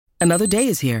Another day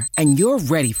is here, and you're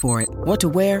ready for it. What to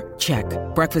wear? Check.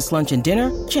 Breakfast, lunch, and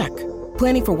dinner? Check.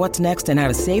 Planning for what's next and how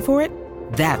to save for it?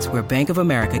 That's where Bank of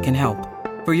America can help.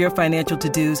 For your financial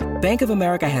to-dos, Bank of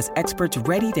America has experts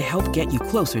ready to help get you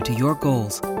closer to your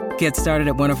goals. Get started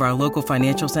at one of our local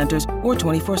financial centers or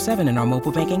 24/7 in our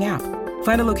mobile banking app.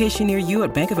 Find a location near you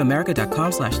at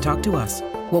bankofamerica.com/talktous.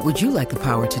 What would you like the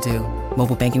power to do?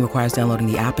 Mobile banking requires downloading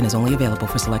the app and is only available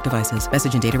for select devices.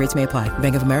 Message and data rates may apply.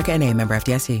 Bank of America N.A., member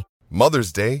FDIC.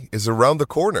 Mother's Day is around the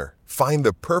corner. Find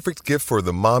the perfect gift for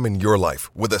the mom in your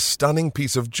life with a stunning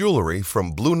piece of jewelry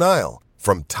from Blue Nile.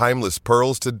 From timeless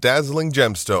pearls to dazzling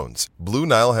gemstones, Blue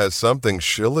Nile has something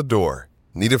she'll adore.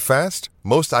 Need it fast?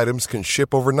 Most items can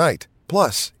ship overnight.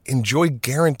 Plus, enjoy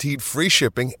guaranteed free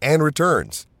shipping and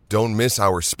returns. Don't miss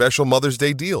our special Mother's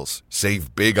Day deals.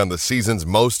 Save big on the season's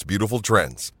most beautiful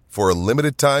trends. For a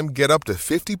limited time, get up to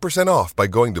 50% off by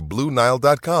going to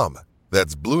BlueNile.com.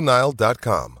 That's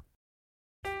BlueNile.com.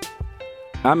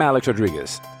 I'm Alex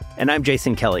Rodriguez. And I'm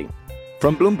Jason Kelly.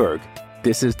 From Bloomberg,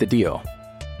 this is The Deal.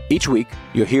 Each week,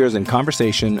 you'll hear us in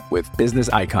conversation with business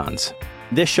icons.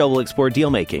 This show will explore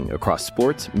deal-making across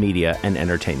sports, media, and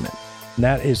entertainment.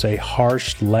 That is a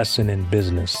harsh lesson in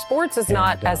business. Sports is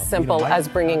not as simple as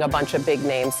bringing a bunch of big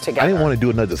names together. I didn't want to do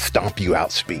another stomp you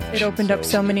out speech. It opened up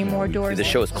so many more doors. The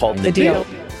show is called The Deal.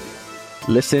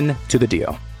 Listen to The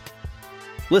Deal.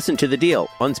 Listen to The Deal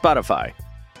on Spotify.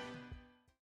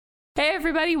 Hey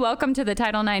everybody, welcome to the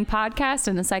Title IX podcast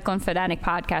and the Cyclone Fanatic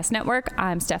Podcast Network.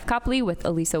 I'm Steph Copley with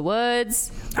Elisa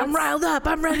Woods. I'm riled up.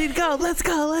 I'm ready to go. Let's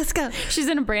go. Let's go. She's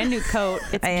in a brand new coat.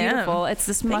 It's beautiful. It's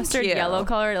this mustard yellow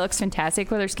color. It looks fantastic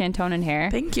with her skin tone and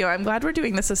hair. Thank you. I'm glad we're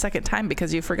doing this a second time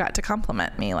because you forgot to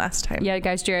compliment me last time. Yeah,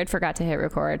 guys, Jared forgot to hit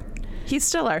record. He's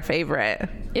still our favorite.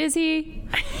 Is he?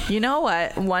 You know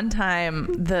what? One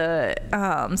time the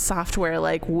software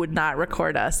would not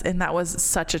record us, and that was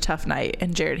such a tough night,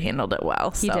 and Jared handled it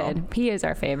well. He did. He is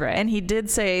our favorite. And he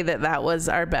did say that was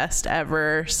our best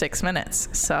ever 6 minutes.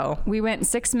 So we went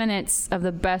 6 minutes of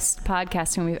the best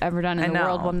podcasting we've ever done, and the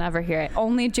world will never hear it.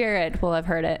 Only Jared will have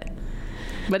heard it.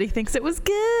 But he thinks it was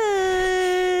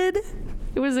good.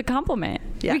 It was a compliment.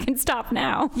 Yeah. We can stop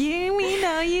now. We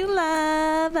know you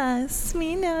love us.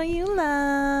 We know you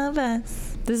love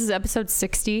us. This is episode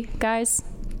 60, guys.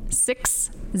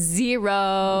 60.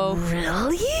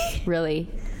 Really? Really.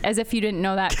 As if you didn't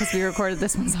know that because we recorded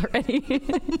this one already.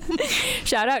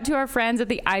 Shout out to our friends at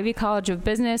the Ivy College of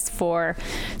Business for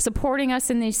supporting us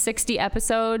in these 60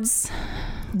 episodes.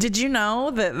 Did you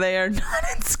know that they are not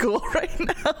in school right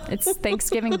now? It's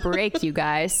Thanksgiving break, you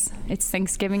guys. It's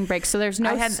Thanksgiving break. So there's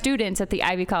no students at the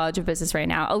Ivy College of Business right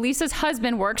now. Elisa's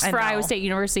husband works for Iowa State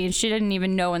University, and she didn't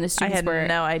even know when the students were. I had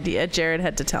no idea. Jared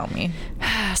had to tell me.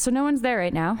 So no one's there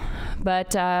right now.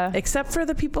 But except for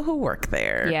the people who work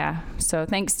there. Yeah. So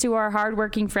thanks to our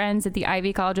hardworking friends at the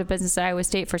Ivy College of Business at Iowa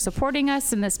State for supporting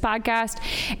us in this podcast.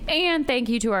 And thank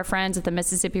you to our friends at the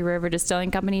Mississippi River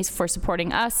Distilling Companies for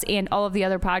supporting us and all of the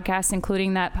other podcasts,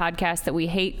 including that podcast that we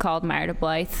hate called Meyer to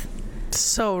Blythe.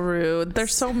 So rude. They're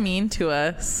so mean to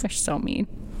us. They're so mean.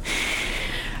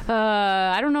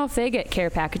 I don't know if they get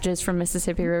care packages from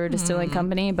Mississippi River Distilling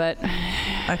Company, but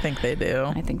I think they do.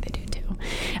 I think they do too.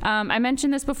 I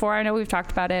mentioned this before. I know we've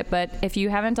talked about it, but if you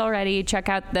haven't already, check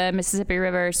out the Mississippi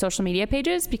River social media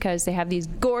pages because they have these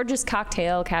gorgeous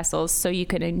cocktail castles so you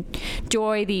can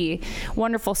enjoy the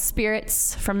wonderful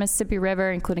spirits from Mississippi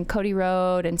River, including Cody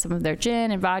Road and some of their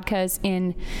gin and vodkas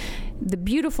in the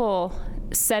beautiful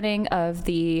setting of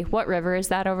the, what river is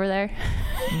that over there?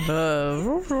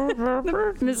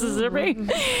 Mississippi.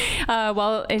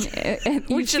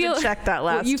 We should have checked that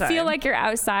last time. You feel like you're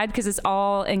outside because it's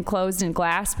all enclosed in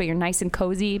glass, but you're nice and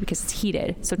cozy because it's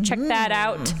heated. So check that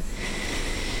out.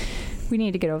 We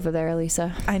need to get over there,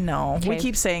 Elisa. I know. Okay. We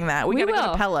keep saying that. We gotta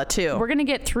go to Pella too. We're gonna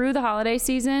get through the holiday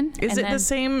season. Is it the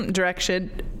same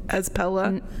direction as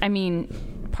Pella? I mean,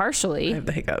 partially. I have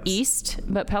the hiccups. East,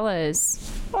 but Pella is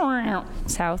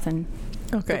south and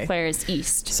Eau Claire is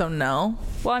east. So no.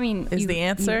 Well, I mean, is the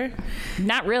answer?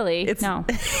 Not really. No.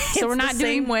 So we're not the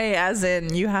same way as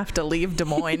in you have to leave Des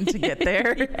Moines to get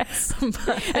there. Yes.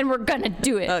 And we're gonna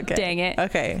do it. Okay. Dang it.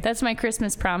 Okay. That's my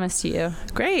Christmas promise to you.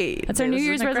 Great. That's our New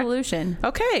Year's resolution.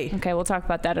 Okay. Okay. We'll talk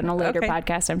about that in a later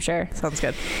podcast, I'm sure. Sounds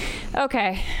good.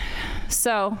 Okay.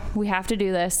 So we have to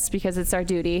do this because it's our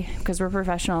duty because we're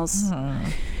professionals.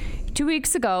 2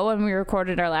 weeks ago when we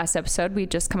recorded our last episode,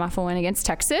 we'd just come off a win against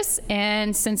Texas.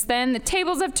 And since then, the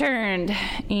tables have turned.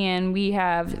 And we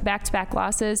have back-to-back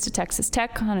losses to Texas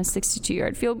Tech on a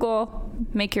 62-yard field goal.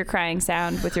 Make your crying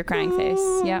sound with your crying face.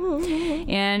 Yep.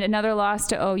 And another loss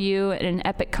to OU in an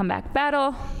epic comeback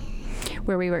battle.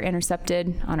 where we were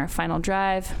intercepted on our final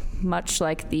drive, much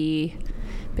like the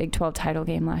Big 12 title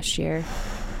game last year.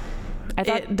 I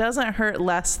thought it doesn't hurt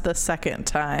less the second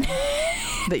time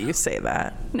that you say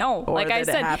that. No, like I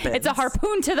said, it's a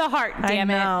harpoon to the heart, damn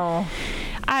it.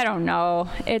 I don't know.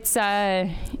 It's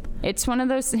one of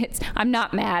those I'm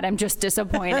not mad, I'm just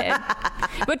disappointed.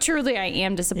 But truly I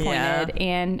am disappointed,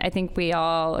 and I think we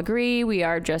all agree we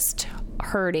are just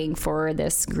hurting for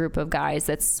this group of guys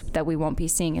that we won't be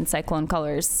seeing in Cyclone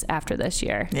colors after this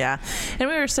year. Yeah. And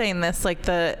we were saying this, like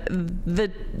the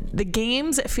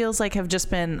games, it feels like, have just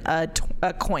been a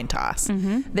coin toss.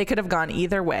 Mm-hmm. They could have gone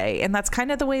either way, and that's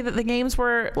kind of the way that the games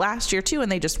were last year too,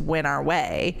 and they just went our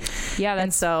way. Yeah,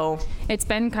 and so it's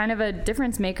been kind of a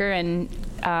difference maker, and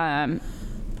I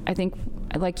think,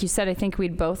 like you said, I think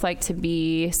we'd both like to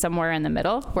be somewhere in the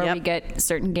middle where we get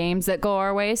certain games that go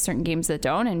our way, certain games that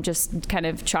don't, and just kind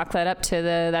of chalk that up to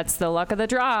that's the luck of the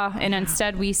draw. And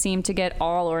instead we seem to get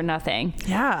all or nothing.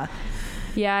 Yeah,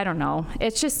 I don't know.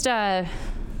 It's just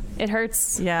it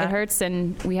hurts. Yeah. It hurts,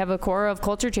 and we have a core of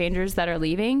culture changers that are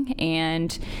leaving,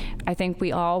 and I think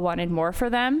we all wanted more for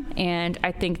them, and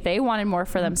I think they wanted more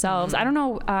for themselves. I don't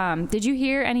know. Did you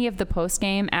hear any of the post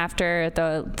game after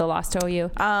the loss to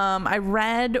OU? I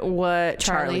read what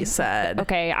Charlie said.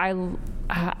 Okay,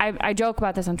 I joke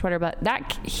about this on Twitter, but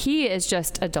he is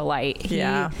just a delight.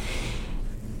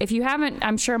 If you haven't,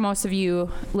 I'm sure most of you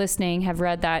listening have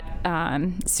read that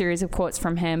series of quotes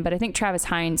from him, but I think Travis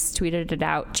Hines tweeted it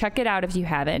out. Check it out if you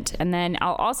haven't. And then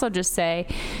I'll also just say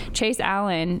Chase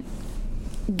Allen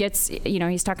gets,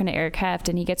 he's talking to Eric Heft,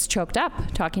 and he gets choked up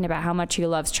talking about how much he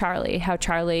loves Charlie, how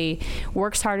Charlie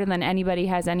works harder than anybody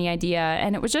has any idea.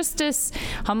 And it was just this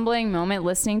humbling moment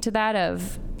listening to that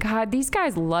of, God, these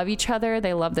guys love each other.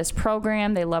 They love this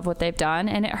program. They love what they've done.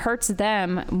 And it hurts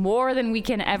them more than we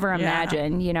can ever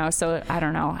imagine, So I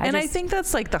don't know. I think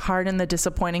that's like the hard and the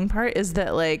disappointing part is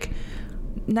that, like,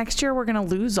 next year we're going to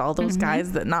lose all those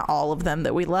guys, that not all of them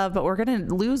that we love, but we're going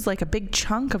to lose like a big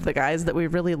chunk of the guys that we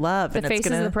really love. The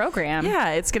faces of the program.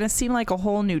 Yeah, it's going to seem like a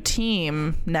whole new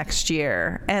team next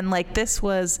year. And like, this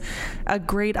was a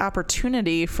great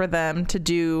opportunity for them to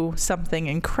do something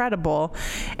incredible.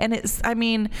 And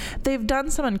they've done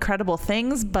some incredible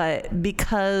things, but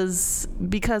because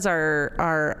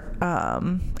our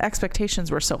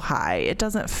expectations were so high, it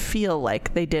doesn't feel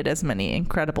like they did as many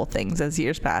incredible things as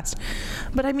years past.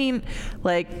 But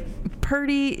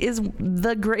Purdy is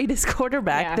the greatest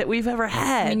quarterback that we've ever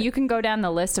had. You can go down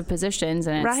the list of positions,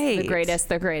 and it's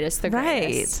the greatest.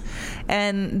 Right.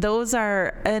 And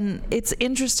it's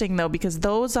interesting though, because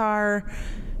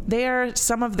they are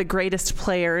some of the greatest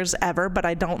players ever, but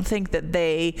I don't think that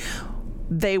they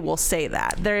will say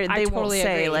that. They won't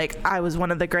say, like, I was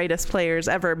one of the greatest players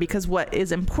ever, because what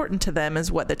is important to them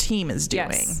is what the team is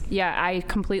doing. Yes. Yeah, I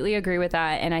completely agree with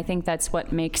that. And I think that's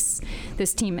what makes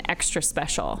this team extra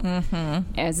special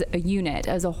as a unit,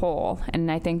 as a whole. And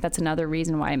I think that's another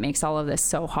reason why it makes all of this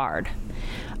so hard.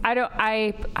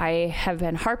 I have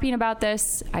been harping about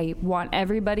this. I want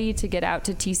everybody to get out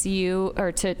to TCU,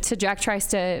 or to Jack Trice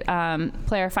to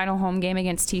play our final home game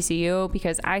against TCU,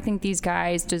 because I think these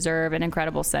guys deserve an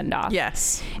incredible send-off.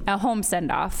 Yes. A home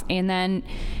send-off. And then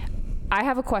I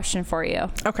have a question for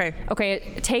you. Okay.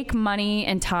 Take money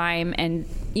and time and,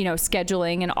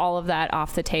 scheduling and all of that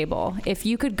off the table. If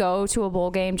you could go to a bowl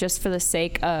game just for the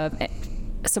sake of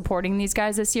supporting these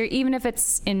guys this year, even if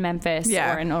it's in Memphis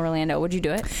or in Orlando, would you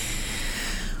do it?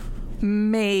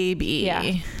 Maybe.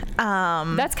 Yeah.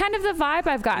 That's kind of the vibe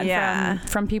I've gotten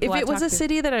from people. If it was a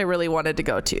city that I really wanted to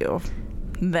go to,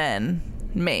 then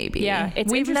maybe. Yeah,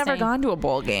 we've never gone to a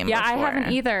bowl game before. I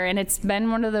haven't either, and it's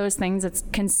been one of those things that's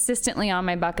consistently on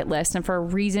my bucket list, and for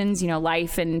reasons,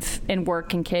 life and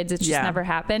work and kids, it's just never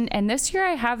happened. And this year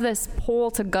I have this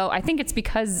pull to go. I think it's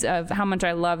because of how much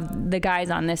I love the guys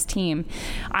on this team.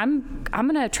 I'm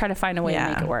gonna try to find a way to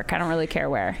make it work. I don't really care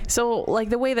where. So, like,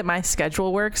 the way that my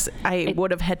schedule works, I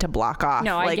would have had to block off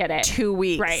I get it. 2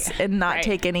 weeks and not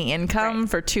take any income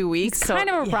for 2 weeks. It's kind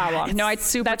of a problem. It's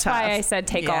super that's tough. why I said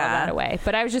take all of that away.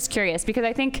 But I was just curious, because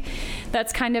I think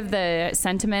that's kind of the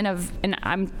sentiment of, and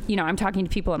I'm talking to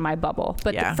people in my bubble,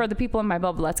 but for the people in my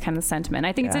bubble, that's kind of the sentiment.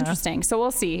 I think it's interesting. So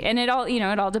we'll see. And it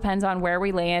all depends on where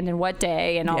we land and what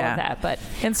day and all of that. But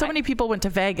many people went to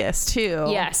Vegas too.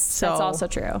 Yes, so that's also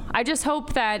true. I just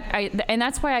hope that and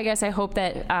that's why I guess I hope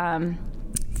that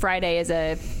Friday is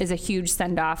a huge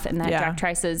send off, and that Jack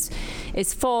Trice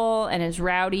is full and is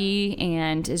rowdy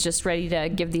and is just ready to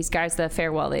give these guys the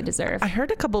farewell they deserve. I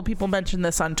heard a couple of people mention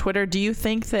this on Twitter. Do you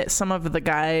think that some of the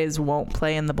guys won't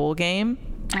play in the bowl game?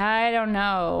 I don't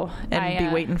know. And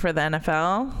be waiting for the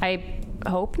NFL?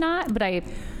 hope not, but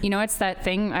it's that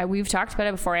thing. We've talked about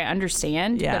it before. I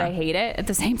understand, but I hate it at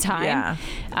the same time.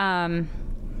 Yeah.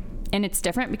 And it's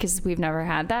different because we've never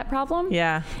had that problem.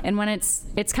 Yeah. And when it's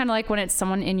kind of like when it's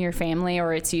someone in your family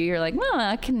or it's you, you're like, well,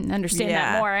 I can understand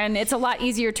that more. And it's a lot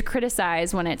easier to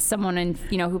criticize when it's someone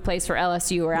who plays for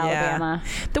LSU or Alabama.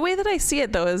 The way that I see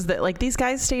it though is that like these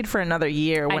guys stayed for another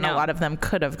year when a lot of them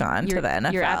could have gone to the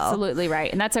NFL. You're absolutely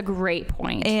right. And that's a great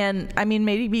point. And I mean,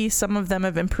 maybe some of them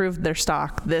have improved their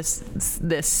stock this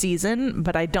season,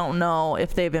 but I don't know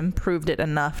if they've improved it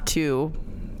enough to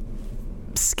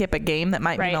skip a game that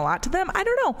might mean a lot to them. I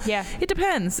don't know. Yeah, it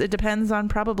depends. It depends on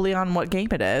what game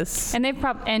it is. And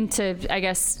and to, I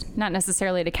guess, not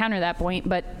necessarily to counter that point,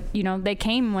 but they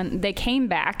came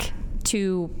back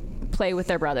to play with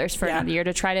their brothers for another year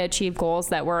to try to achieve goals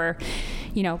that were,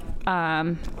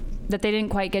 that they didn't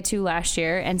quite get to last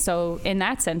year. And so in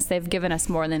that sense, they've given us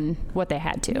more than what they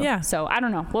had to. Yeah. So I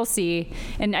don't know. We'll see.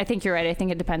 And I think you're right. I think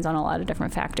it depends on a lot of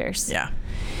different factors. Yeah.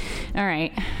 All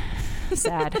right.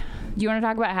 Sad. Do you want to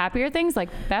talk about happier things like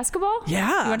basketball?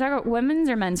 Yeah. You want to talk about women's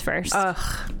or men's first?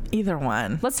 Either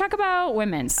one. Let's talk about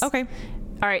women's. Okay.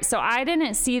 All right, so I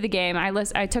didn't see the game.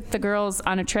 I took the girls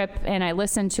on a trip, and I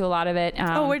listened to a lot of it.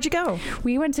 Where'd you go?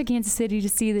 We went to Kansas City to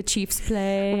see the Chiefs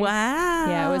play. Wow.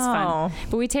 Yeah, it was fun.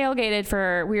 But we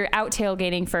were out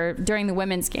tailgating during the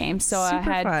women's game. So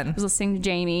I was listening to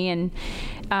Jamie, and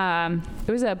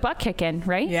it was a butt kicking,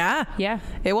 right? Yeah. Yeah.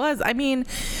 It was. I mean,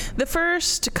 the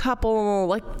first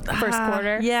couple, first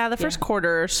quarter? Yeah, the first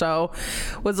quarter or so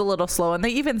was a little slow. And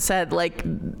they even said,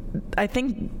 I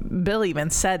think Bill even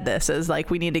said this is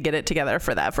we need to get it together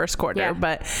for that first quarter. Yeah.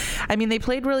 But I mean, they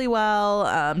played really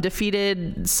well,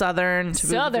 defeated Southern to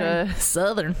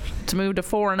move to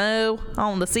 4-0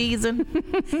 on the season.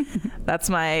 That's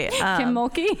my Kim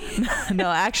Mulkey. No,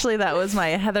 actually that was my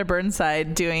Heather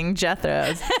Burnside doing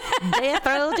Jethro's.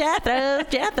 Jethro.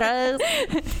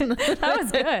 That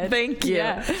was good. Thank you.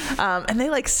 Yeah. And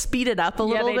they speed it up a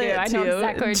little bit. I know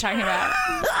exactly what you're talking about.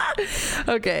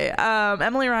 Okay.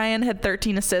 Emily Ryan had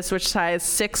 13 assists, which ties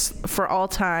 6 for all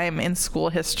time in school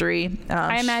history.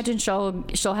 I imagine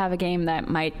she'll have a game that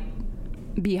might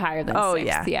be higher than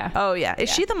 6. Yeah. Oh yeah. Is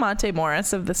she the Monte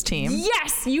Morris of this team?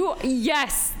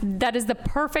 Yes. That is the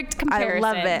perfect comparison.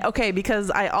 I love it. Okay,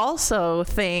 because I also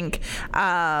think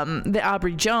that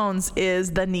Aubrey Jones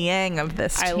is the Niang of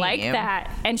this team. I like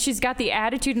that. And she's got the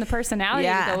attitude and the personality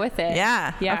to go with it.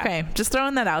 Yeah. Okay. Just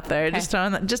throwing that out there. Okay.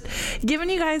 Just giving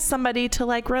you guys somebody to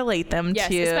relate them to.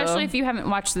 Yes, especially if you haven't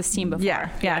watched this team before.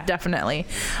 Yeah, definitely.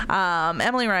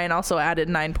 Emily Ryan also added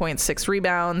 9.6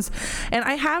 rebounds. And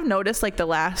I have noticed the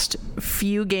last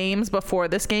few games before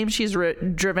this game, she's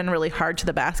driven really hard to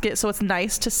the basket. So it's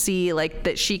nice to see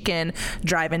that she can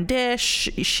drive and dish,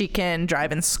 she can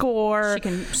drive and score, she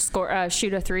can score,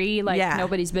 shoot a 3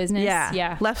 nobody's business.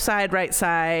 Yeah. Left side, right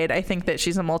side. I think that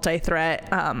she's a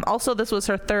multi-threat. Also, this was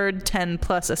her third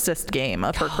 10+ assist game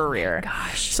of her career.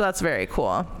 Gosh, so that's very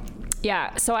cool.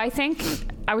 Yeah, so I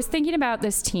was thinking about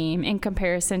this team in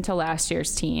comparison to last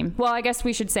year's team. Well, I guess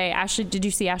we should say, did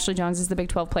you see Ashley Jones is the Big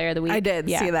 12 Player of the Week? I did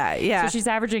see that, yeah. So she's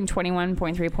averaging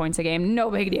 21.3 points a game. No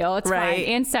big deal. It's fine.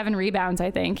 And 7 rebounds, I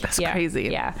think. That's crazy.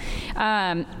 Yeah.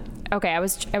 Okay, I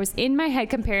was in my head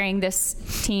comparing this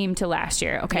team to last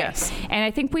year. Okay. Yes. And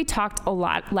I think we talked a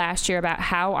lot last year about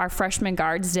how our freshman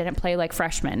guards didn't play like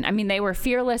freshmen. I mean, they were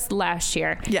fearless last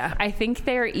year. Yeah. I think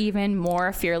they're even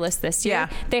more fearless this year. Yeah.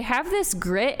 They have this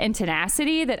grit and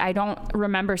tenacity that I don't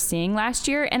remember seeing last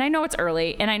year. And I know it's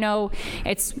early, and I know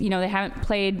it's, they haven't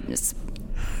played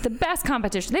the best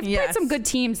competition. They've played some good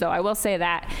teams, though, I will say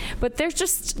that. But there's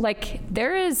just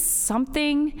there is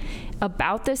something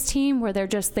about this team where they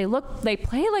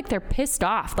play like they're pissed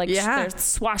off. They're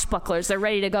swashbucklers. They're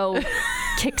ready to go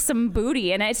kick some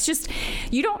booty. And it's just,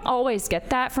 you don't always get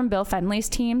that from Bill Fenley's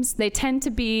teams. They tend to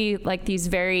be these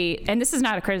very, and this is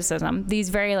not a criticism, these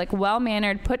very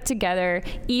well-mannered, put together,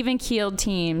 even-keeled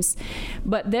teams.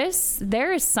 But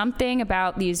there is something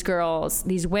about these girls,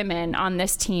 these women on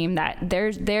this team that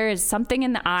there is something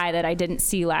in the eye that I didn't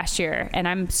see last year,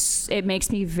 and it makes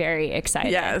me very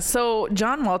excited. Yeah. So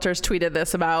John Walters tweeted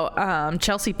this about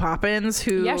Chelsea Poppins,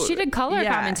 who she did color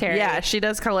commentary. Yeah, she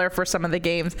does color for some of the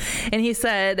games, and he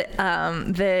said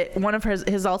that one of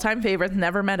his all-time favorites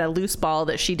never met a loose ball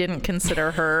that she didn't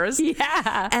consider hers.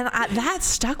 Yeah, and that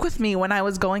stuck with me when I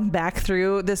was going back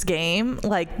through this game.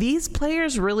 These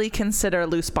players really consider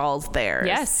loose balls theirs.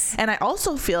 Yes, and I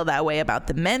also feel that way about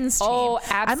the men's team. Oh,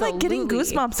 absolutely. I'm getting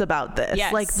goosebumps about this.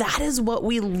 Yes. That is what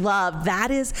we love.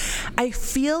 I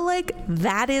feel like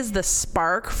that is the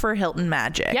spark for Hilton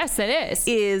Magic. Yes, it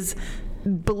is.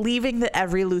 believing that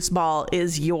every loose ball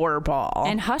is your ball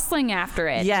and hustling after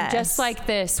it. Yes. Just like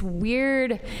this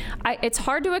weird, it's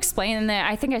hard to explain. And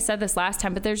I think I said this last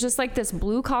time, but there's just like this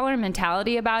blue collar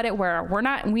mentality about it where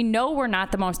we know we're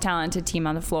not the most talented team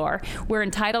on the floor. We're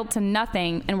entitled to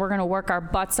nothing and we're going to work our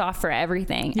butts off for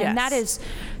everything. Yes. And that is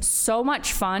so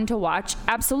much fun to watch.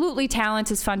 Absolutely,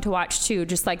 talent is fun to watch too,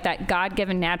 just like that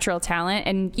God-given natural talent.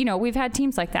 And, we've had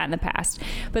teams like that in the past.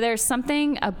 But there's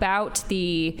something about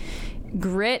the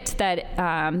grit that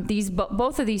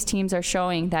both of these teams are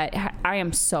showing that I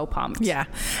am so pumped. Yeah.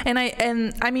 And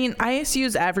I mean ISU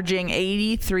is averaging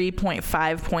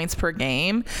 83.5 points per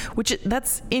game, which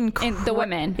that's in the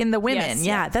women. In the women. Yes,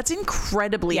 yeah. That's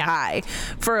incredibly high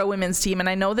for a women's team. And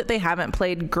I know that they haven't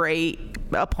played great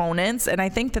opponents, and I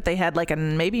think that they had like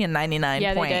maybe a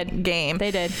 99 point game.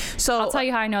 They did. So I'll tell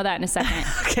you how I know that in a second.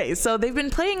 Okay. So they've been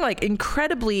playing like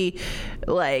incredibly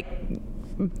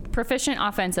proficient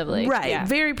offensively, right? Yeah.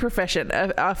 Very proficient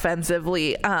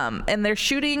offensively, and they're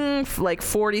shooting like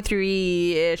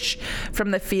 43-ish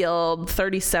from the field,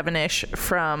 37-ish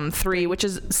from three, which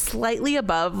is slightly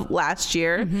above last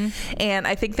year. And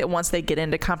I think that once they get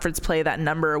into conference play, that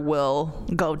number will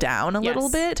go down a little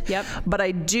bit. Yep. But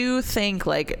I do think,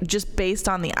 like, just based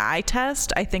on the eye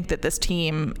test, I think that this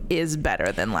team is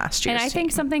better than last year's And I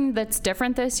think something that's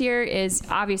different this year is,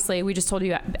 obviously, we just told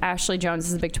you Ashley Jones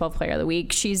is the Big 12 Player of the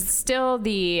Week. She's still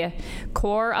the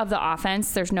core of the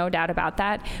offense. There's no doubt about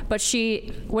that. But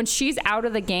when she's out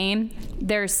of the game,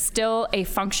 there's still a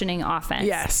functioning offense.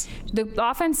 Yes. The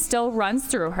offense still runs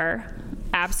through her.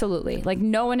 Absolutely. Like,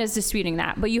 no one is disputing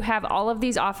that. But you have all of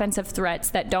these offensive threats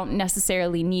that don't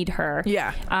necessarily need her.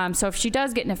 Yeah. So if she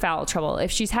does get into foul trouble,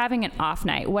 if she's having an off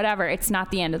night, whatever, it's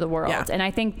not the end of the world. Yeah. And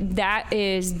I think that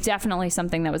is definitely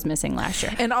something that was missing last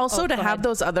year. And also to have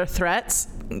those other threats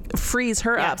frees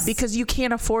her up, because you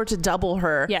can't afford to double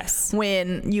her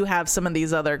when you have some of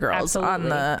these other girls on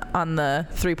the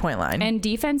 3-point line. And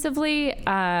defensively,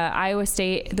 Iowa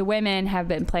State, the women have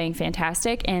been playing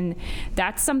fantastic, and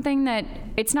that's something that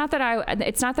it's not that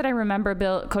I remember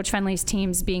Coach Fenley's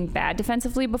teams being bad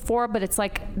defensively before, but it's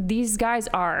like these guys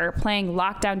are playing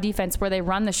lockdown defense where they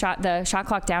run the shot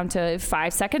clock down to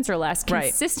 5 seconds or less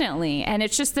consistently, and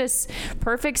it's just this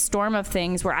perfect storm of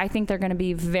things where I think they're going to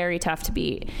be very tough to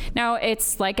beat. Now,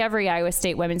 it's like every Iowa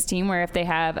State women's team where if they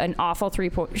have an awful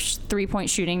three-point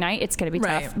shooting night, it's going to be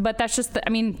tough. But that's just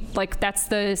that's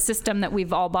the system that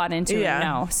we've all bought into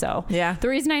now. So the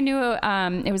reason I knew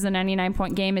it was a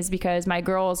 99-point game is because my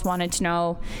girls wanted to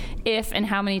know if and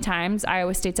how many times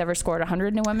Iowa State's ever scored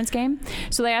 100 in a women's game.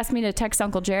 So they asked me to text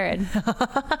Uncle Jared.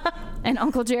 And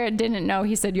Uncle Jared didn't know.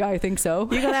 He said, yeah, I think so.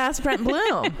 You got to ask Brent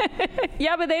Bloom.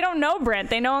 Yeah, but they don't know Brent.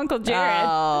 They know Uncle Jared.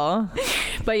 Oh.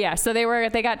 But yeah, so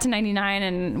they got to 99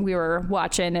 and we were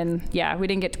watching, and yeah, we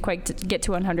didn't get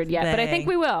to 100 yet. Dang. But I think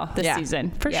we will this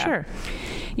season. For sure.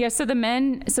 Yeah, so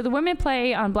the women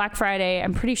play on Black Friday.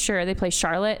 I'm pretty sure they play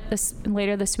Charlotte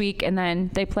later this week, and then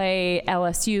they play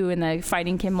LSU in the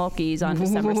Fighting Kim Mulkeys on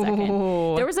December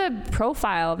 2nd. There was a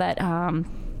profile that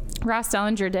Ross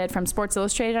Dellinger did from Sports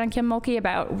Illustrated on Kim Mulkey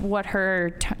about what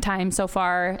her time so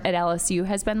far at LSU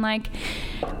has been like.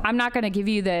 I'm not going to give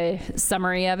you the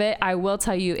summary of it. I will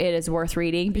tell you it is worth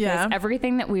reading, because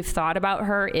everything that we've thought about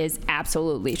her is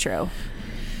absolutely true.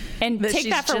 And take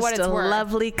that for what it's worth. A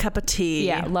lovely cup of tea.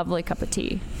 Yeah, lovely cup of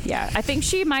tea. Yeah, I think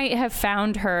she might have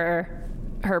found her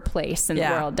place in the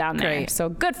world down there. Great. So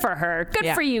good for her.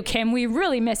 Good for you, Kim. We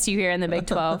really miss you here in the Big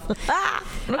 12.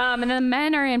 And then the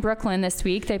men are in Brooklyn this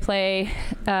week. They play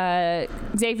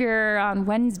Xavier on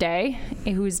Wednesday,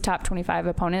 who's top 25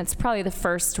 opponent. It's probably the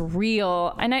first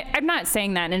real, and I'm not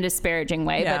saying that in a disparaging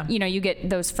way, but you get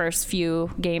those first few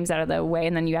games out of the way,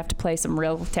 and then you have to play some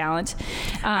real talent.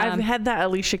 I've had that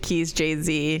Alicia Keys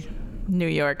Jay-Z New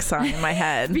York song in my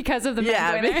head because of the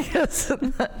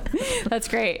That's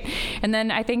great. And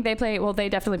then I think they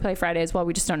definitely play Friday as well.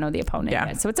 We just don't know the opponent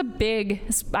yet. So it's a big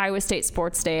Iowa State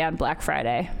sports day on Black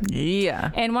Friday.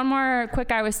 Yeah. And one more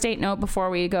quick Iowa State note before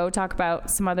we go talk about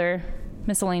some other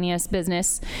miscellaneous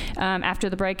business after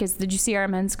the break is, did you see our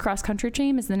men's cross country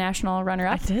team is the national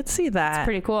runner-up? I did see that. It's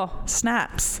pretty cool.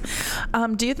 Snaps.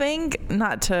 Do you think,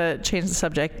 not to change the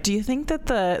subject, do you think that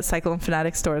the Cyclone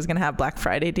Fanatic store is going to have Black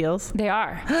Friday deals? They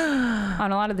are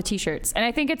on a lot of the t-shirts, and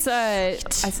I think it's I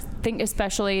think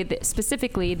especially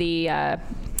specifically the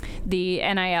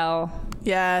NIL.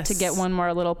 Yes. To get one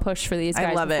more little push for these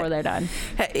guys before they're done.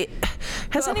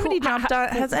 Has anybody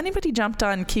jumped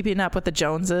on Keeping Up with the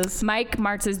Joneses? Mike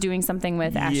Martz is doing something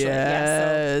with Ashley.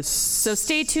 Yes. So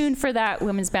stay tuned for that,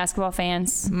 women's basketball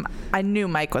fans. I knew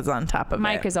Mike was on top of it.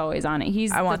 Mike is always on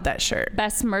it. I want that shirt.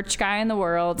 Best merch guy in the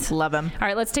world. Love him. All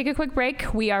right, let's take a quick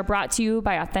break. We are brought to you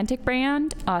by Authentic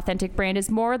Brand. Authentic Brand is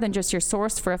more than just your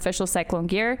source for official Cyclone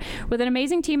gear. With an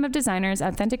amazing team of designers,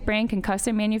 Authentic Brand can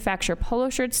custom manufacture polo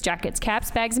shirts, jackets,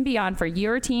 caps, bags, and beyond for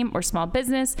your team or small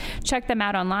business. Check them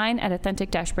out online at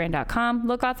authentic-brand.com.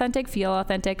 Look authentic, feel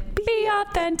authentic, be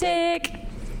authentic.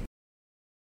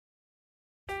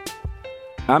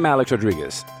 I'm Alex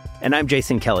Rodriguez. And I'm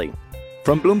Jason Kelly.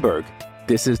 From Bloomberg,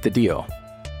 this is The Deal.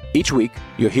 Each week,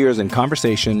 you'll hear us in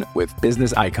conversation with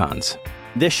business icons.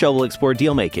 This show will explore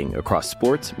deal-making across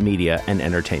sports, media, and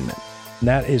entertainment.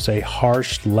 That is a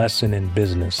harsh lesson in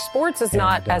business. Sports is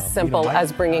not as simple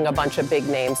as bringing a bunch of big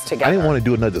names together. I didn't want to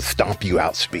do another stomp you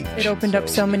out speech. It opened up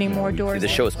so many more doors. The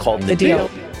show is called The Deal.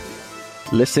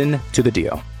 Listen to The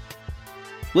Deal.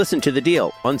 Listen to The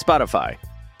Deal on Spotify.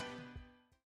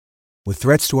 With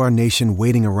threats to our nation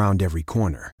waiting around every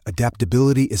corner,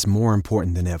 adaptability is more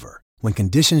important than ever. When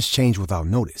conditions change without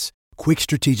notice, quick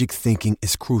strategic thinking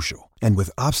is crucial. And with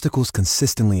obstacles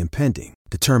consistently impending,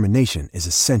 determination is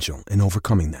essential in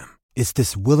overcoming them. It's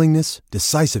this willingness,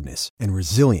 decisiveness, and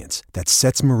resilience that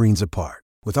sets Marines apart.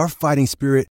 With our fighting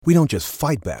spirit, we don't just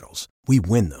fight battles, we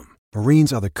win them.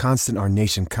 Marines are the constant our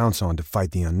nation counts on to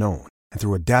fight the unknown. And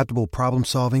through adaptable problem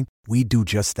solving, we do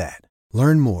just that.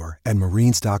 Learn more at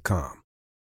Marines.com.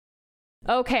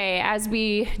 Okay, as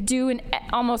we do in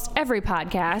almost every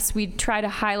podcast, we try to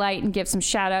highlight and give some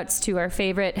shout outs to our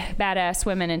favorite badass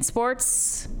women in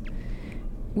sports.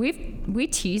 We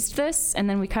teased this and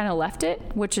then we kind of left it,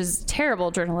 which is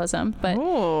terrible journalism.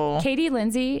 But Katie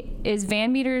Lindsay is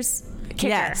Van Meter's kicker.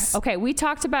 Yes. Okay, we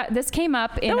talked about this. Came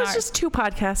up in That was just 2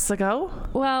 podcasts ago.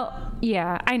 Well,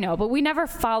 yeah, I know, but we never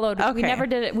followed. Okay. We never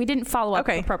did it. We didn't follow up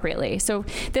appropriately. So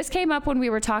this came up when we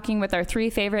were talking with our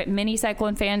 3 favorite mini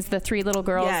Cyclone fans, the 3 little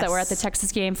girls that were at the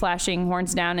Texas game, flashing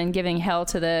horns down and giving hell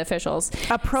to the officials.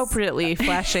 Appropriately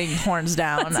flashing horns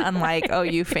down, unlike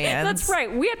OU fans. That's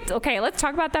right. Let's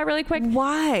talk about that really quick.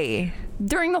 Why?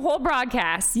 During the whole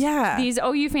broadcast, these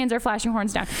OU fans are flashing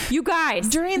horns down. You guys.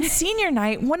 During senior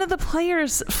night, one of the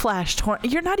players flashed horns.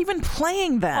 You're not even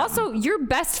playing them. Also, you're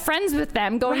best friends with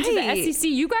them going to the SEC.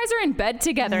 You guys are in bed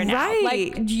together now. Right.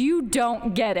 Like, you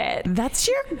don't get it. That's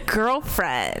your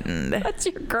girlfriend. That's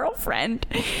your girlfriend.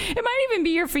 It might even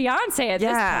be your fiance at this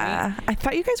point. Yeah. I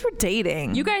thought you guys were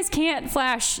dating. You guys can't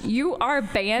flash. You are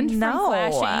banned from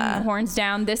flashing horns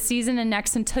down this season and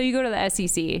next until you go to the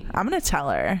SEC. I'm going to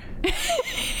tell her.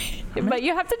 But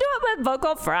you have to do it with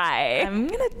vocal fry. I'm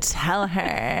going to tell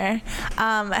her.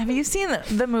 Have you seen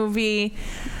the movie?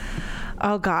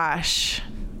 Oh, gosh.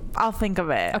 I'll think of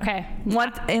it. Okay.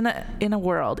 What in a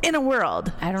world? In a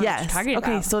world. I don't know what you're talking about.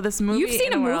 Okay, so this movie. You've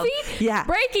seen a movie? Yeah.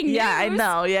 Breaking news. Yeah, I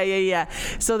know. Yeah.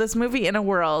 So this movie, In a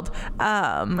World,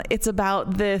 it's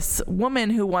about this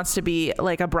woman who wants to be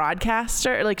like a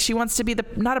broadcaster. Like she wants to be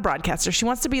not a broadcaster. She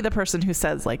wants to be the person who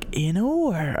says like in a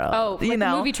world. Oh, like the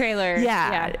movie trailer.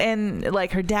 Yeah. And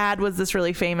like her dad was this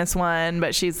really famous one,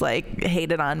 but she's like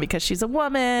hated on because she's a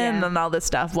woman and all this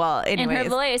stuff. Well, anyways. And her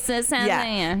voice is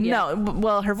No,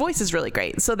 well, her voice is really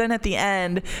great. So then at the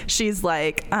end, she's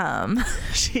like,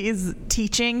 she's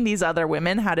teaching these other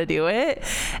women how to do it,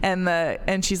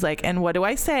 and she's like, and what do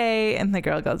I say? And the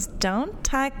girl goes, don't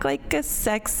talk like a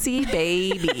sexy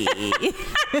baby.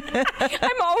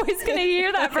 I'm always gonna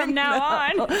hear that from now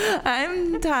on.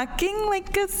 I'm talking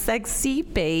like a sexy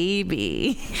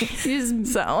baby.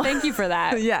 So thank you for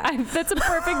that. Yeah, that's a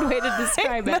perfect way to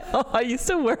describe it. I used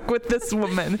to work with this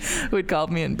woman who would call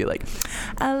me and be like,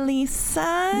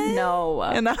 Alisa. No.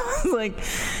 And I was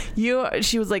like,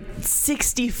 she was like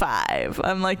 65.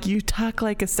 I'm like, you talk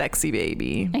like a sexy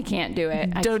baby. I can't do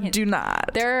it. Do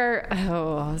not. There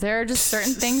are just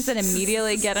certain things that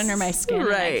immediately get under my skin.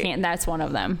 Right. I can't. That's one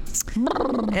of them.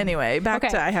 Anyway, back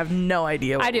to I have no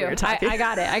idea what we were talking. I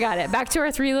got it. Back to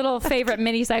our 3 little favorite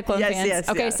mini Cyclone fans.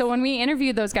 Yes. So when we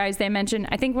interviewed those guys, they mentioned,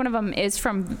 I think one of them is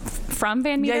from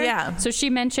Van Meter. Yeah. So she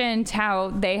mentioned how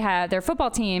they had their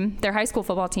football team, their high school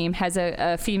football team has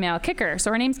a female kicker. So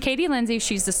her name's Katie Lindsay.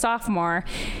 She's a sophomore,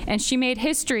 and she made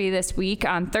history this week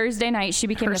on Thursday night. She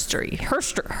became her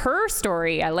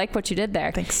story. I like what you did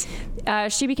there. Thanks.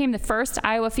 She became the first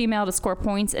Iowa female to score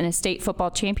points in a state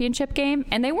football championship game.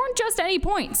 And they weren't just any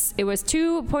points. It was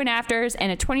 2-point afters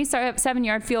and a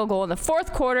 27-yard field goal in the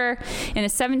fourth quarter in a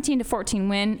 17-14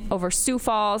 win over Sioux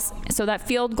Falls. So that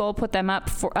field goal put them up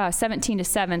for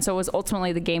 17-7. So it was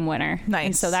ultimately the game winner. Nice.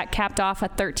 And so that capped off a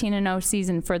 13-0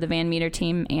 season for the Van Meter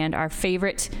team and our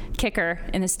favorite kicker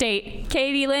in the state,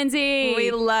 Katie Lindsay.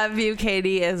 We love you,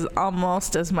 Katie, as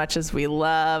almost as much as we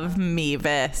love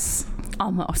Mevis.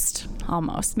 Almost.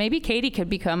 Maybe Katie could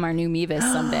become our new Mevis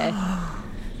someday.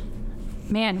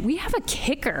 Man, we have a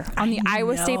kicker on the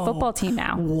Iowa State football team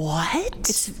now.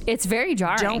 What? It's very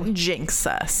jarring. Don't jinx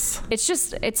us.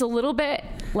 It's a little bit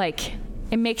like,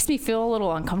 it makes me feel a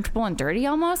little uncomfortable and dirty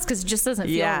almost, because it just doesn't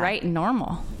feel right and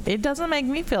normal. It doesn't make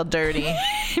me feel dirty.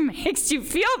 It makes you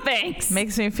feel things.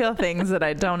 Makes me feel things that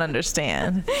I don't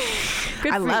understand.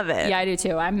 I love it. Yeah, I do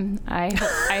too. I'm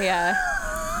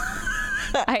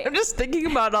just thinking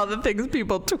about all the things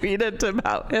people tweeted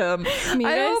about him.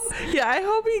 I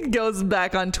hope he goes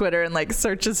back on Twitter and like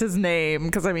searches his name,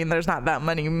 because I mean there's not that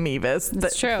many Mevis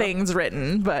things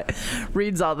written, but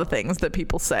reads all the things that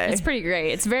people say. It's pretty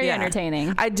great. It's very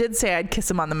entertaining. I did say I'd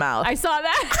kiss him on the mouth. I saw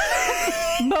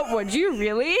that. But would you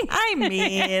really? I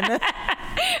mean,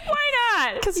 why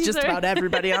not? Because just about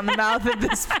everybody on the mouth at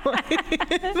this point.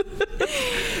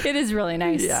 It is really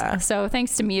nice. Yeah. So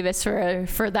thanks to Mevis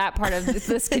for that part of this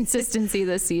consistency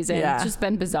this season. Yeah. It's just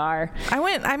been bizarre. I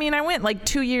went like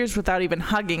 2 years without even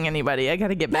hugging anybody. I got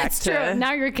to get back That's true.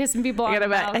 Now you're kissing people on the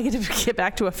mouth. I got to get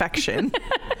back to affection.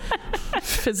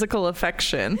 Physical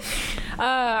affection.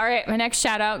 All right. My next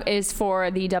shout out is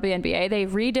for the WNBA. They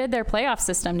redid their playoff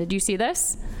system. Did you see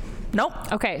this? Nope.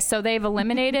 Okay, so they've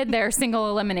eliminated their single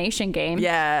elimination game.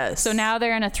 Yes. So now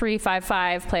they're in a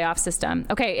 3-5-5 playoff system.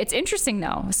 Okay, it's interesting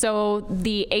though. So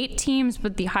the 8 teams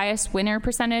with the highest winner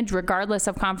percentage, regardless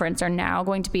of conference, are now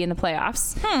going to be in the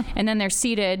playoffs. And then they're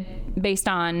seeded based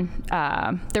on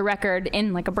the record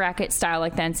in like a bracket style,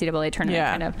 like the NCAA tournament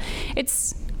kind of.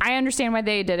 I understand why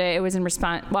they did it. It was in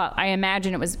response. Well, I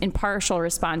imagine it was in partial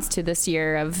response to this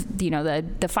year of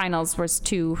the finals was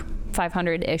 2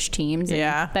 500-ish teams.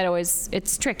 Yeah,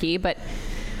 it's tricky. But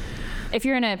if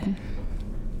you're in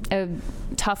a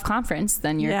tough conference,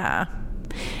 then you're.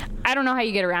 I don't know how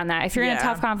you get around that. If you're in a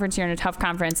tough conference, you're in a tough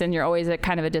conference, and you're always at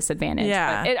kind of a disadvantage.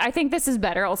 Yeah. But I think this is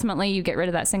better. Ultimately, you get rid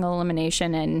of that single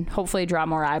elimination and hopefully draw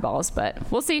more eyeballs.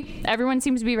 But we'll see. Everyone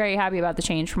seems to be very happy about the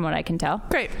change from what I can tell.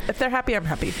 Great. If they're happy, I'm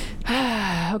happy.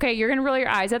 Okay, you're going to roll your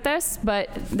eyes at this, but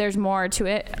there's more to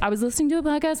it. I was listening to a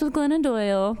podcast with Glennon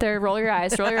Doyle. Roll your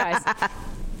eyes.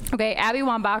 Okay, Abby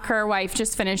Wambach, her wife,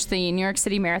 just finished the New York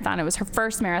City Marathon. It was her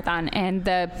first marathon, and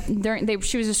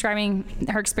she was describing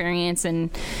her experience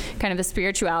and kind of the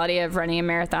spirituality of running a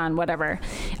marathon, whatever.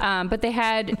 But they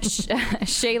had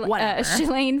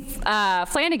Shalane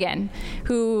Flanagan,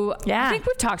 who I think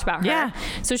we've talked about her. Yeah.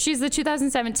 So she's the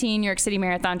 2017 New York City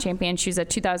Marathon champion. She was a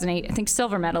 2008, I think,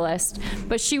 silver medalist.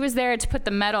 But she was there to put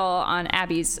the medal on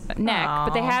Abby's neck. Aww.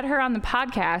 But they had her on the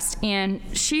podcast, and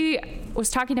she was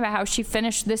talking about how she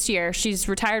finished this year. She's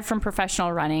retired from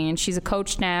professional running, and she's a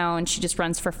coach now, and she just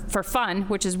runs for fun,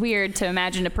 which is weird to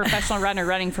imagine a professional runner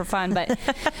running for fun. But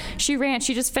she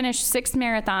just finished 6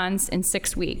 marathons in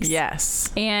 6 weeks.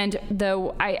 Yes. And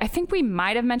I think we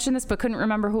might have mentioned this, but couldn't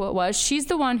remember who it was. She's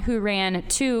the one who ran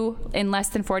 2 in less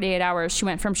than 48 hours. She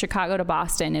went from Chicago to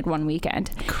Boston in 1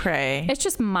 weekend. Cray. It's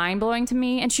just mind-blowing to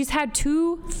me. And she's had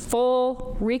 2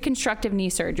 full reconstructive knee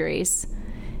surgeries.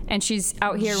 And she's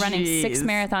out here running 6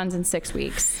 marathons in 6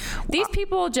 weeks. These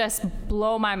people just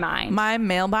blow my mind. My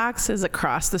mailbox is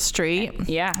across the street.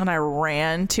 Yeah. And I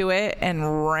ran to it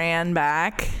and ran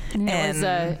back. And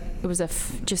it was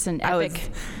just an epic.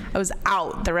 I was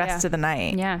out the rest of the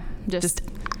night. Yeah. Just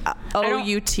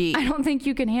OUT. I don't think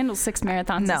you can handle 6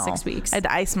 marathons in 6 weeks. I'd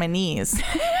ice my knees.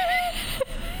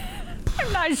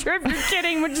 I'm not sure if you're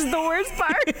kidding, which is the worst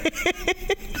part.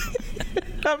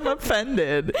 I'm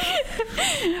offended.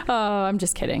 Oh, I'm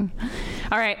just kidding.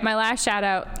 All right, my last shout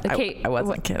out. I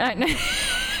wasn't kidding.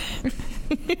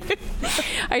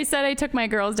 I said I took my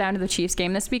girls down to the Chiefs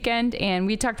game this weekend, and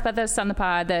we talked about this on the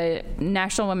pod. The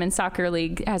National Women's Soccer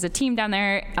League has a team down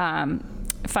there,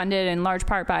 funded in large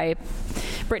part by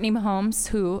Brittany Mahomes,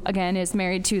 who again is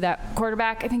married to that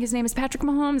quarterback. I think his name is Patrick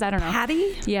Mahomes. I don't know.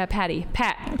 Patty? Yeah, Patty.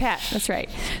 Pat. That's right.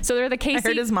 So they're the KC. I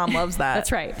heard his mom loves that.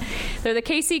 That's right. They're the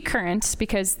KC Current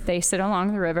because they sit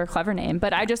along the river. Clever name.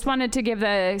 But I just wanted to give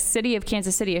the city of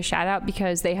Kansas City a shout out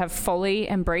because they have fully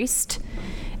embraced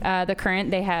the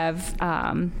Current. They have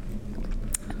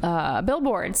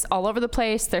billboards all over the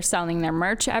place. They're selling their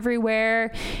merch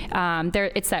everywhere.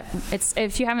 It's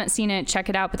if you haven't seen it, check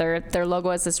it out. But their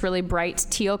logo is this really bright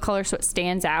teal color, so it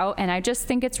stands out. And I just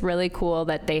think it's really cool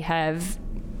that they have,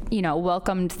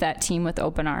 welcomed that team with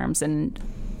open arms, and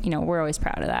we're always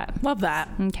proud of that. Love that.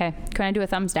 Okay, can I do a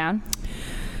thumbs down?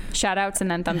 Shout outs and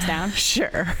then thumbs down?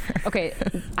 Sure. Okay,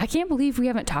 I can't believe we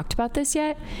haven't talked about this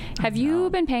yet. Have you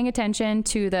been paying attention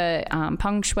to the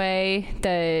Peng Shuai,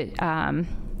 the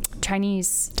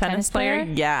Chinese tennis player?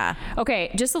 Yeah.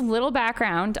 Okay, just a little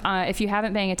background if you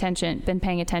haven't been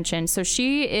paying attention. So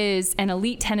she is an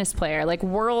elite tennis player, like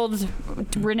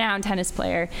world-renowned tennis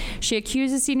player. She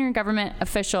accused a senior government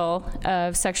official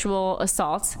of sexual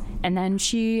assault, and then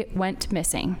she went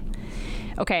missing.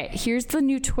 Okay, here's the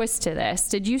new twist to this.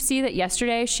 Did you see that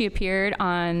yesterday she appeared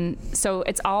on, so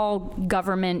it's all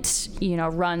government,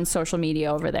 run social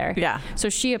media over there. Yeah. So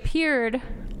she appeared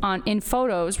in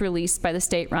photos released by the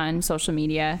state-run social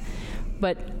media,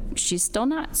 but she's still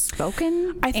not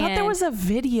spoken. I thought there was a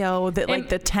video that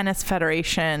the tennis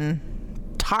federation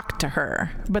talked to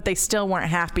her, but they still weren't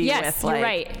happy with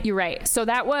you're right. So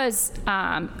that was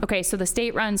okay, so the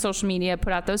state-run social media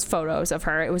put out those photos of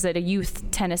her. It was at a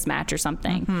youth tennis match or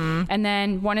something. Mm-hmm. And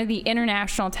then one of the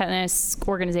international tennis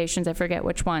organizations, I forget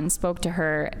which one, spoke to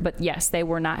her, but yes, they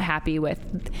were not happy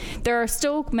with. There are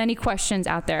still many questions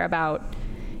out there about,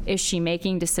 is she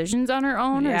making decisions on her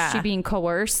own, or is she being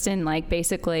coerced and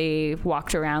basically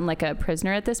walked around like a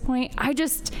prisoner at this point?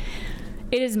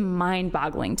 It is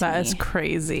mind-boggling to me. That is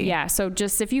crazy. Yeah, so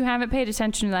just if you haven't paid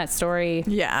attention to that story,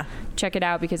 check it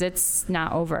out, because it's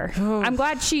not over. Oof.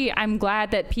 I'm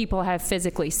glad that people have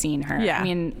physically seen her. Yeah. I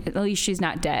mean, at least she's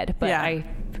not dead. But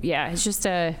it's just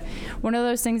one of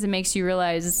those things that makes you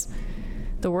realize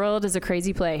the world is a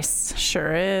crazy place.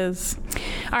 Sure is.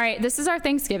 All right, this is our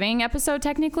Thanksgiving episode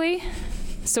technically.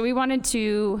 So we wanted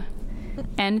to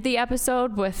end the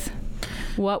episode with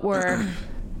what we're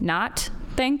not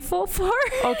thankful for.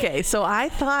 Okay, so I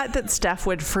thought that Steph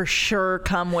would for sure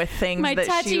come with things my that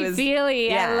she was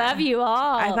touchy-feely. I love you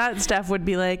all. I thought Steph would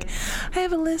be like, I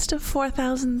have a list of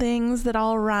 4,000 things that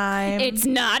all rhyme. It's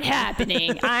not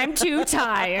happening. I'm too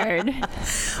tired.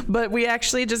 But we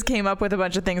actually just came up with a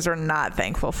bunch of things we're not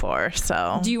thankful for.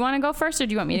 So do you want to go first, or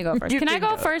do you want me to go first? Can I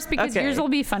go first, because yours will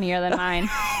be funnier than mine?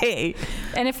 Hey.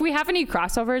 And if we have any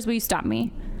crossovers, will you stop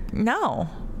me? No.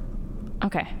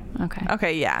 Okay,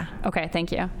 yeah. Okay,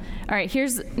 thank you. All right,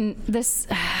 here's this.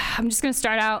 I'm just going to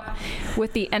start out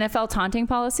with the NFL taunting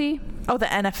policy. Oh, the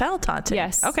NFL taunting?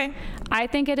 Yes. Okay. I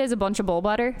think it is a bunch of bull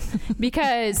butter,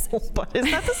 because...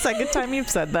 Isn't that the second time you've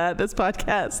said that this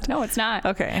podcast? No, it's not.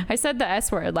 Okay. I said the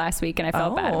S word last week, and I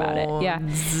felt bad about it. Yeah.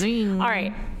 Zing. All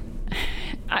right.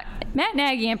 Matt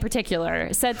Nagy in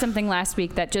particular said something last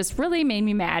week that just really made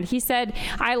me mad. He said,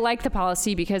 I like the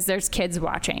policy because there's kids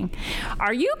watching.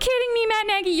 Are you kidding me, Matt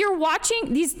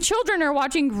Nagy? These children are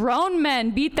watching grown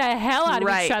men beat the hell out of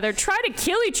each other, try to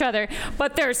kill each other,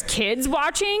 but there's kids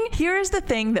watching? Here's the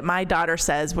thing that my daughter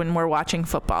says when we're watching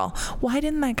football. Why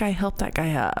didn't that guy help that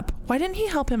guy up? Why didn't he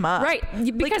help him up? Right,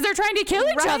 because they're trying to kill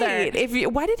each other.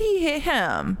 Why did he hit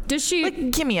him? Does she...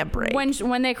 give me a break.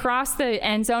 When they cross the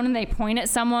end zone and they point at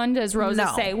someone, does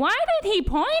Rosa say, why did he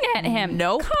point at him?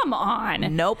 Nope. Come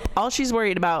on. Nope. All she's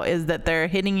worried about is that they're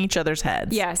hitting each other's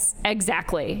heads. Yes,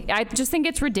 exactly. I just think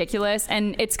it's ridiculous.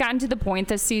 And it's gotten to the point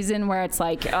this season where it's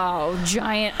like, oh,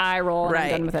 giant eye roll. And I'm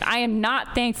done with it. I am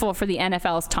not thankful for the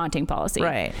NFL's taunting policy.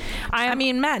 Right. I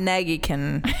mean, Matt Nagy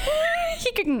can...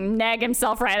 he can nag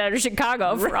himself right out of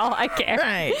Chicago for all I care.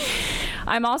 Right.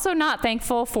 I'm also not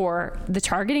thankful for the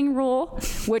targeting rule,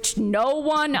 which no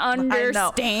one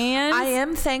understands. I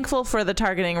am thankful for the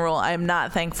targeting rule. I am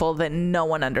not thankful that no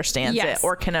one understands it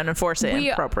or can enforce it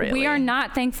appropriately. We are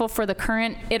not thankful for the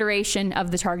current iteration of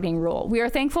the targeting rule. We are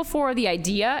thankful for the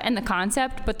idea and the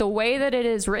concept, but the way that it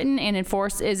is written and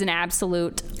enforced is an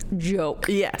absolute joke.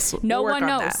 Yes. No one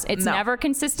knows. It's never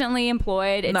consistently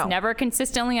employed. It's never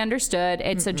consistently understood.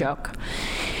 It's a joke.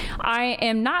 I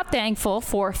am not thankful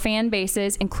for fan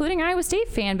bases, including Iowa State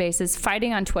fan bases,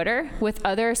 fighting on Twitter with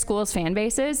other schools' fan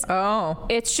bases. Oh.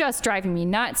 It's just driving me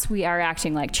nuts. We are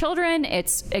acting like children.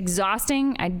 It's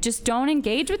exhausting. I just don't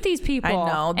engage with these people. I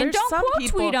know. And don't quote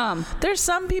tweet them. There's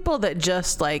some people that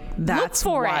just that's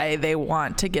why they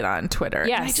want to get on Twitter.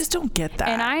 Yes. And I just don't get that.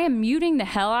 And I am muting the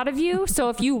hell out of you. So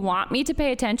if you want me to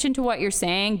pay attention to what you're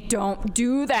saying, don't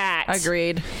do that.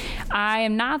 Agreed. I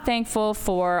am not thankful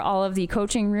for all of the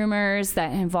coaching rumors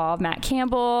that involve Matt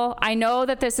Campbell. I know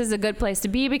that this is a good place to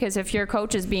be because if your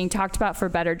coach is being talked about for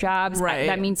better jobs,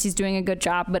 that means he's doing a good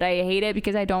job, but I hate it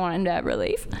because I don't want him to have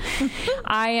relief.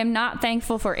 I am not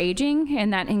thankful for aging,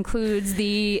 and that includes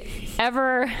the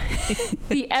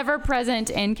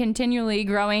ever-present and continually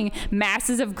growing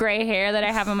masses of gray hair that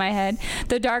I have on my head,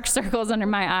 the dark circles under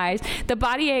my eyes, the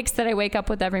body aches that I wake up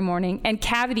with every morning, and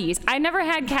cavities. I never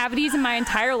had cavities in my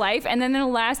entire life, and then in the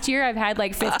last year I've had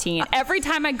like 15. Every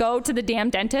time I go to the damn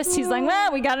dentist, he's like,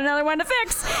 well, we got another one to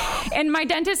fix. And my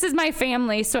dentist is my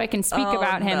family, so I can speak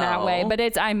about him that way, but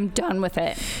I'm done with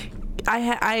it.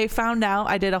 I found out,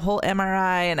 I did a whole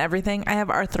MRI and everything. I have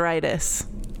arthritis.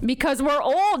 Because we're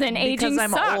old and aging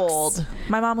sucks. Because I'm old.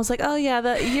 My mom was like, oh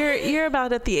yeah, you're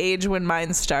about at the age when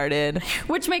mine started.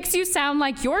 Which makes you sound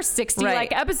like you're 60,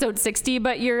 like episode 60,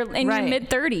 but you're in your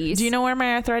mid-30s. Do you know where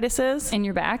my arthritis is? In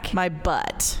your back? My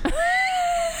butt.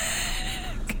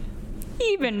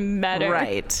 Even better.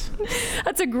 Right.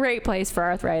 That's a great place for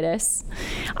arthritis.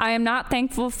 I am not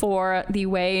thankful for the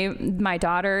way my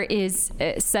daughter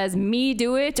says me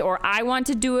do it, or I want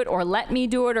to do it, or let me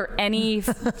do it, or any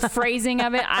phrasing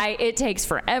of it. It takes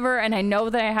forever, and I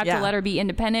know that I have to let her be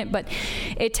independent, but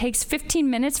it takes 15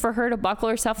 minutes for her to buckle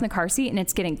herself in the car seat, and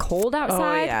it's getting cold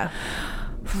outside. Oh, yeah.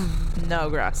 No,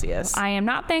 gracias. I am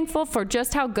not thankful for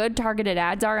just how good targeted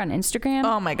ads are on Instagram.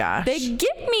 Oh my gosh. They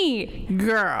get me.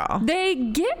 Girl. They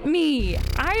get me.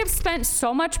 I have spent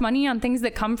so much money on things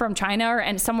that come from China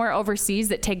and somewhere overseas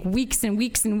that take weeks and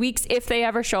weeks and weeks if they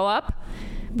ever show up.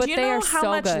 But do you know how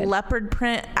much leopard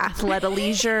print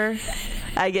athleisure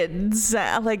I get?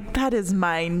 Like, that is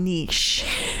my niche.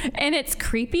 And it's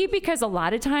creepy because a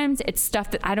lot of times it's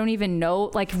stuff that I don't even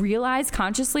know, like realize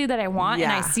consciously that I want,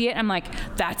 and I see it and I'm like,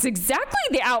 that's exactly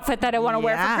the outfit that I want to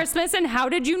wear for Christmas, and how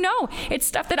did you know? It's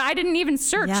stuff that I didn't even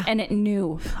search, and it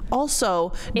knew.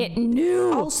 Also,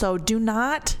 do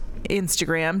not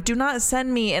Instagram, do not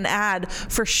send me an ad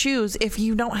for shoes if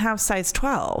you don't have size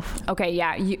 12. Okay,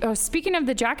 yeah. Speaking of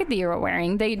the jacket that you were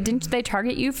wearing, they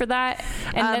target you for that?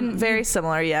 And then very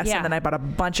similar, yes. Yeah. And then I bought a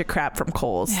bunch of crap from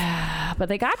Kohl's. But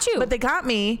they got you. But they got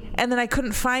me, and then I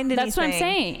couldn't find anything. That's what I'm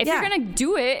saying. If you're gonna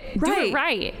do it, do it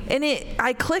right. And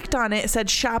I clicked on it. It said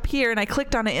shop here, and I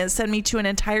clicked on it, and it sent me to an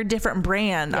entire different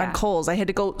brand on Kohl's. I had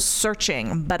to go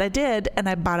searching, but I did, and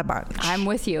I bought a bunch. I'm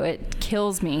with you. It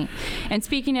kills me. And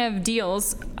speaking of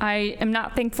deals, I am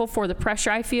not thankful for the pressure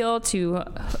I feel to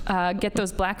get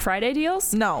those Black Friday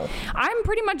deals. No. I'm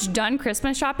pretty much done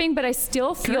Christmas shopping, but I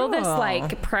still feel this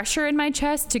like pressure in my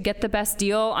chest to get the best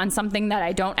deal on something that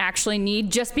I don't actually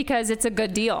need just because it's a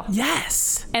good deal.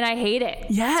 Yes. And I hate it.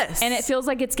 Yes. And it feels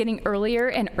like it's getting earlier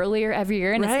and earlier every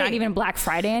year, and it's not even Black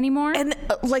Friday anymore. And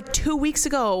like 2 weeks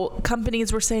ago,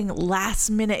 companies were saying last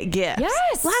minute gifts.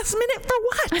 Yes. Last minute for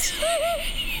what?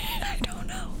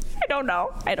 I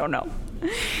don't know.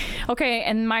 Okay,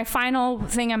 and my final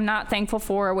thing I'm not thankful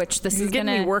for, which this is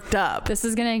getting me worked up. This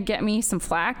is gonna get me some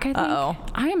flack, I think. Uh-oh.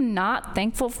 I am not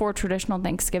thankful for traditional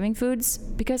Thanksgiving foods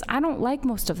because I don't like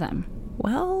most of them.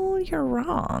 Well, you're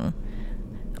wrong.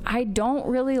 I don't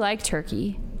really like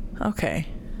turkey. Okay.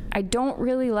 I don't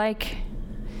really like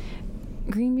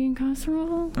green bean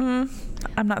casserole.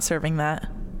 I'm not serving that.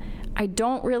 I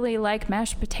don't really like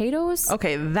mashed potatoes.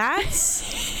 Okay,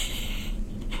 that's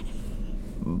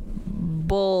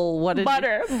bull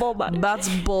butter. That's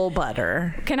bull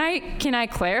butter. Can I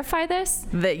clarify this?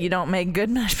 That you don't make good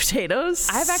mashed potatoes?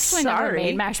 I've actually never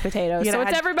made mashed potatoes, so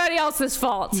it's everybody else's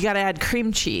fault. You gotta add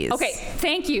cream cheese. Okay,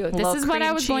 thank you. This is what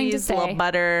I was going to say. A little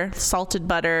butter, salted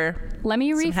butter. Let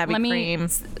me cream.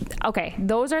 Okay,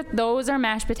 those are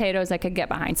mashed potatoes I could get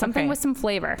behind. Something with some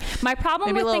flavor. My problem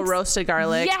maybe with a little roasted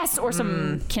garlic. Yes, or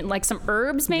some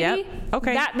herbs maybe. Yep.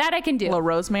 Okay. That I can do. A little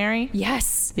rosemary.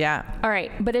 Yes. Yeah. All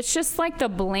right, but it's just like the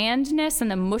blandness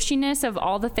and the mushiness of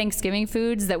all the Thanksgiving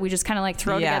foods that we just kind of like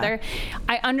throw together.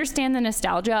 I understand the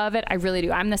nostalgia of it. I really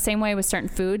do. I'm the same way with certain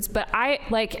foods, but I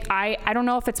don't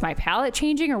know if it's my palate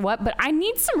changing or what, but I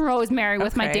need some rosemary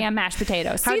with my damn mashed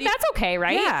potatoes. See, that's okay,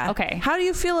 right? Yeah. Okay. How do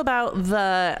you feel about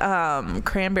the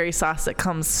cranberry sauce that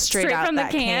comes straight out from the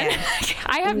can?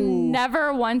 I have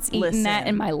never once eaten that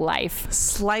in my life.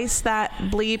 Slice that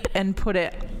bleep and put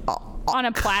it on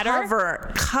a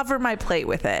platter. Cover my plate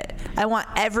with it. I want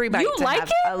everybody to have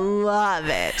it. I love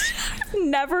it.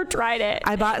 Never tried it.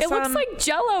 I bought some. It looks like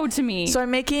Jell-O to me. So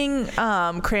I'm making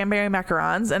cranberry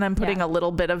macarons, and I'm putting a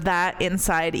little bit of that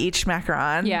inside each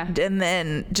macaron. Yeah. And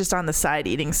then just on the side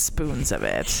eating spoons of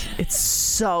it. It's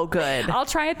so good. I'll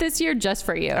try it this year just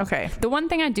for you. Okay. The one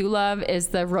thing I do love is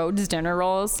the Rhodes dinner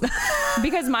rolls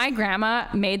because my grandma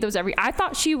made those I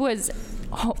thought she was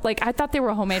I thought they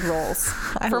were homemade rolls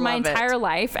for my entire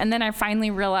life, and then I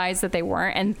finally realized that they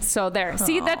weren't, and so there.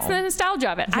 See, that's the nostalgia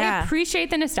of it. I appreciate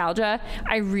the nostalgia.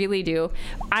 I really do.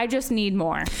 I just need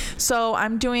more. So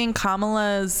I'm doing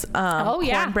Kamala's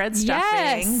cornbread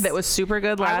stuffing that was super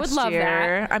good last year. I would love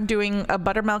that. I'm doing a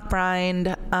buttermilk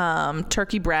brined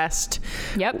turkey breast.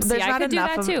 Yep.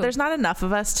 There's not enough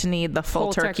of us to need the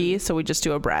full turkey, so we just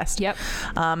do a breast. Yep.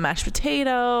 Mashed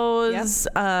potatoes,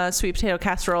 sweet potato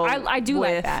casserole. I do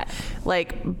like that.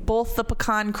 Like both the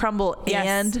pecan crumble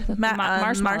and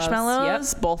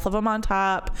marshmallows, both of them on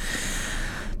top.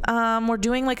 We're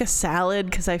doing like a salad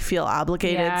because I feel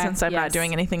obligated since I'm not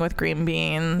doing anything with green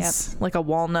beans. Like a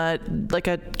walnut, like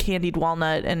a candied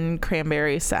walnut and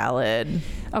cranberry salad.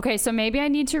 Okay, so maybe I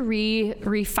need to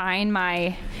refine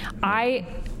my.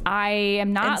 I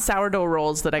am not. And sourdough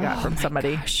rolls that I got from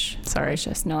somebody. Gosh, sorry.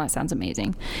 Delicious. No, that sounds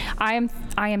amazing. I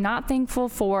am not thankful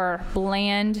for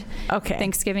bland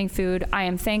Thanksgiving food. I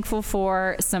am thankful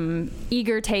for some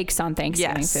eager takes on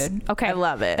Thanksgiving food. Okay. I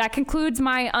love it. That concludes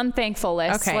my unthankful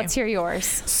list. Okay. Let's hear yours.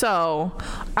 So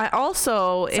I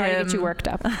also Sorry to get you worked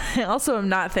up. I also am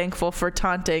not thankful for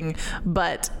taunting,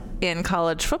 but in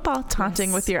college football,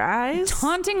 taunting with your eyes.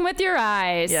 Taunting with your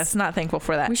eyes. Yes, not thankful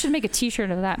for that. We should make a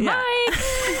t-shirt of that. Yeah.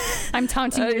 Mike, I'm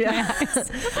taunting with my eyes.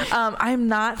 I'm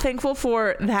not thankful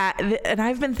for that. And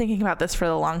I've been thinking about this for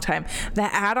a long time.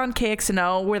 That ad on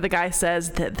KXNO where the guy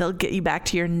says that they'll get you back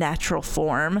to your natural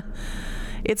form.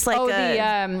 It's like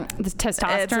the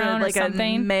testosterone or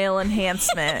something. A male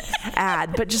enhancement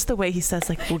ad, but just the way he says,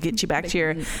 like, we'll get you back to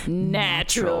your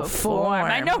natural form.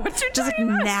 I know what you're just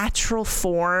talking about. Natural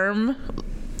form.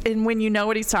 And when you know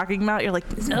what he's talking about, you're like,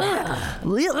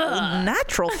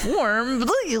 natural form. Like,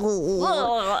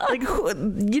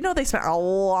 they spent a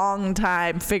long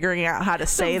time figuring out how to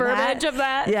say the verbiage of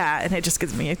that. Yeah, and it just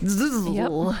gives me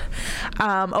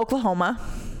Oklahoma.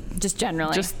 Just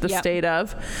generally. Just the state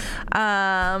of.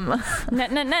 The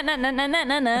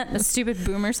stupid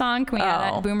Boomer song. Can we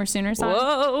add that Boomer Sooner song?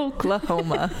 Whoa,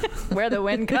 Oklahoma. Where the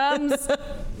wind comes.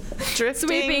 Drifting.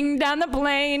 Sweeping down the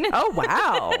plain. Oh,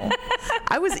 wow.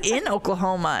 I was in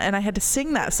Oklahoma and I had to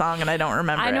sing that song and I don't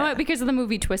remember I know it because of the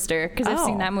movie Twister, because I've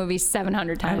seen that movie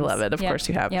 700 times. I love it. Of course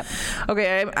you have. Yep.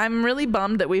 Okay, I'm really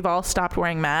bummed that we've all stopped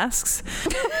wearing masks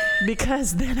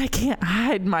because then I can't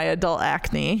hide my adult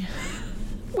acne.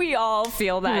 We all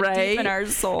feel that deep in our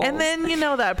soul. And then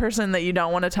that person that you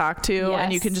don't want to talk to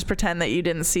and you can just pretend that you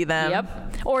didn't see them.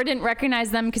 Yep. Or didn't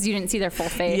recognize them because you didn't see their full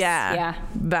face. Yeah.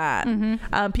 That.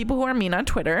 Mm-hmm. People who are mean on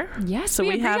Twitter. Yes, so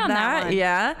we have that.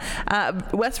 Yeah.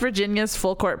 West Virginia's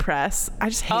full court press. I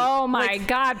just hate. Oh my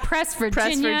God, Press Virginia.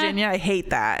 Press Virginia. I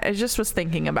hate that. I just was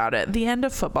thinking about it. The end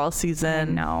of football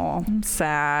season. No. I'm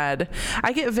sad.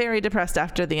 I get very depressed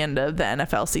after the end of the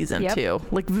NFL season too.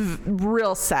 Like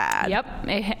real sad.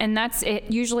 Yep. And it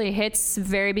usually hits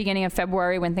very beginning of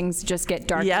February when things just get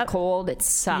dark and cold. It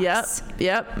sucks.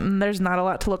 Yep. There's not a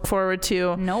lot to look forward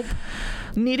to. Nope.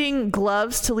 Needing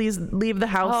gloves to leave the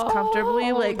house comfortably.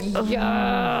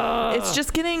 It's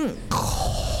just getting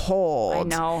cold. I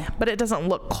know. But it doesn't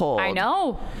look cold. I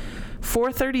know.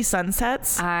 4:30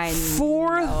 sunsets.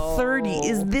 4:30.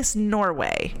 Is this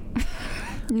Norway?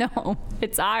 No,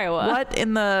 it's Iowa. What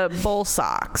in the bull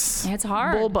socks? It's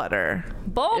hard. Bull butter.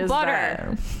 Bull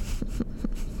butter.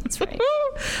 That's right.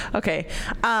 Okay.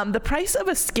 The price of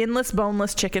a skinless,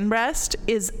 boneless chicken breast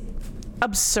is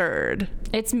absurd.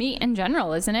 It's meat in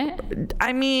general, isn't it?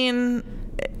 I mean,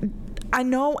 I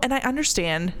know and I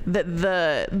understand that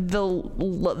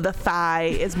the thigh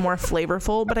is more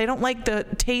flavorful, but I don't like the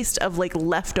taste of like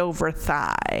leftover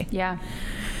thigh. Yeah.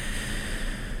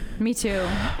 Me too.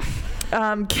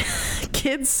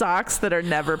 Kids socks that are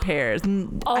never pairs.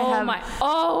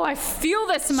 I feel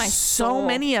this in my soul. So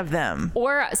many of them.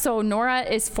 So Nora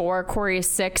is 4, Corey is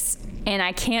 6, and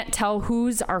I can't tell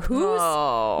whose are whose.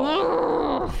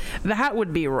 Oh, that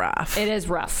would be rough. It is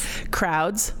rough.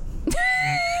 Crowds.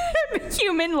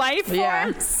 Human life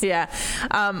forms. Yeah.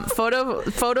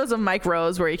 Photos of Mike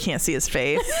Rose where you can't see his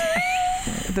face.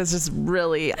 This is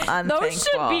really unthankful. Those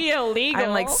should be illegal.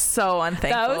 I'm like so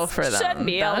unthankful for them. Those should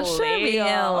be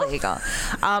illegal.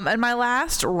 And my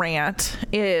last rant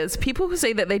is people who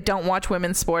say that they don't watch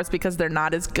women's sports because they're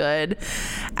not as good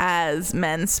as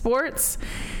men's sports.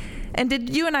 And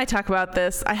did you and I talk about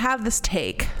this? I have this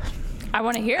take. I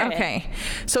want to hear it. Okay.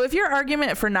 So if your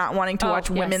argument for not wanting to watch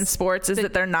women's sports is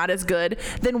that they're not as good,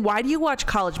 then why do you watch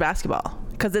college basketball?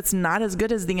 Because it's not as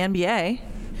good as the NBA.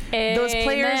 Those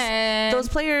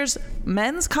players,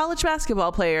 men's college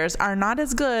basketball players, are not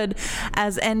as good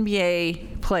as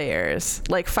NBA players.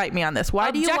 Like, fight me on this.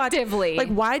 Why do you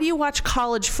watch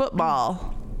college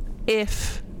football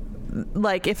if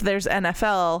like if there's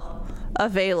NFL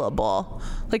available.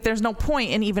 Like there's no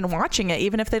point in even watching it,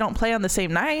 even if they don't play on the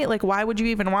same night. Like why would you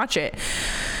even watch it?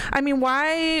 I mean,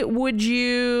 why would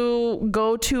you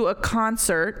go to a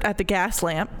concert at the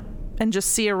Gaslamp and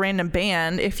just see a random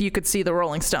band if you could see the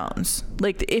Rolling Stones?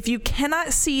 Like if you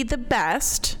cannot see the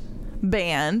best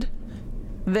band,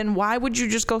 then why would you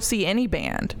just go see any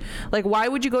band? Like why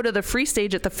would you go to the free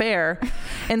stage at the fair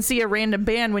and see a random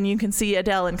band when you can see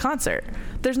Adele in concert?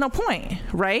 There's no point,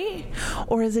 right?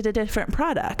 Or is it a different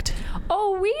product?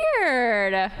 Oh,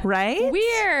 weird. Right?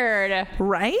 Weird.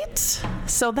 Right?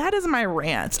 So that is my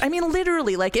rant. I mean,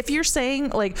 literally, like if you're saying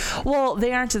like, well,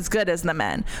 they aren't as good as the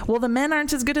men. Well, the men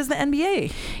aren't as good as the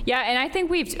NBA. Yeah, and I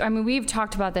think we've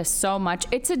talked about this so much.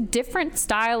 It's a different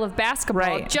style of basketball.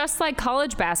 Right. Just like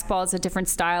college basketball is a different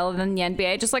style than the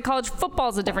NBA, just like college football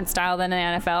is a different style than the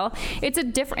NFL.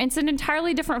 It's an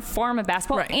entirely different form of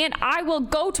basketball. Right. And I will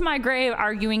go to my grave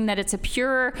arguing that it's a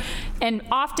purer and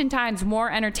oftentimes more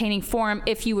entertaining form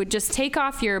if you would just take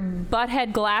off your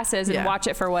butthead glasses and watch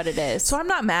it for what it is. So I'm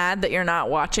not mad that you're not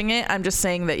watching it. I'm just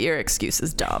saying that your excuse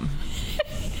is dumb.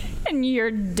 And you're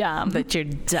dumb. That you're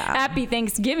dumb. Happy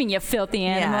Thanksgiving, you filthy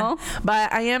animal. Yeah.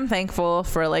 But I am thankful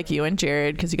for like you and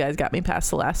Jared because you guys got me past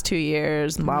the last 2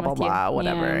 years and blah, blah, blah,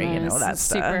 whatever. Yeah, you know, that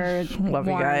super stuff. Love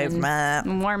you guys.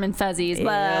 Warm and fuzzies.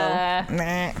 Blah.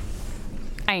 I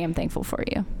am thankful for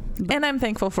you. And I'm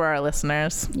thankful for our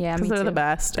listeners. Yeah, because me they're too. the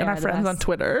best. They and are our the friends best. on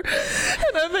Twitter.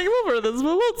 And I'm thankful for this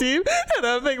football team. And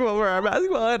I'm thankful for our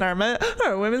basketball and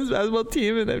our women's basketball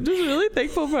team. And I'm just really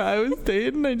thankful for Iowa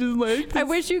State. And I just like... I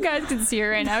wish you guys could see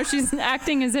her right now. She's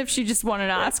acting as if she just won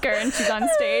an Oscar and she's on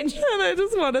stage. And I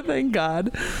just want to thank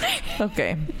God.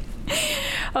 Okay.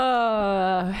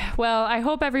 Well, I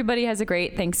hope everybody has a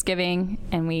great Thanksgiving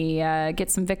and we get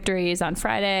some victories on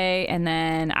Friday, and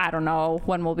then I don't know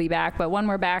when we'll be back, but when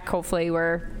we're back, hopefully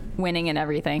we're winning and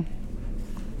everything.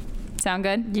 Sound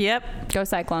good? Yep. Go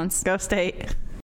Cyclones. Go State.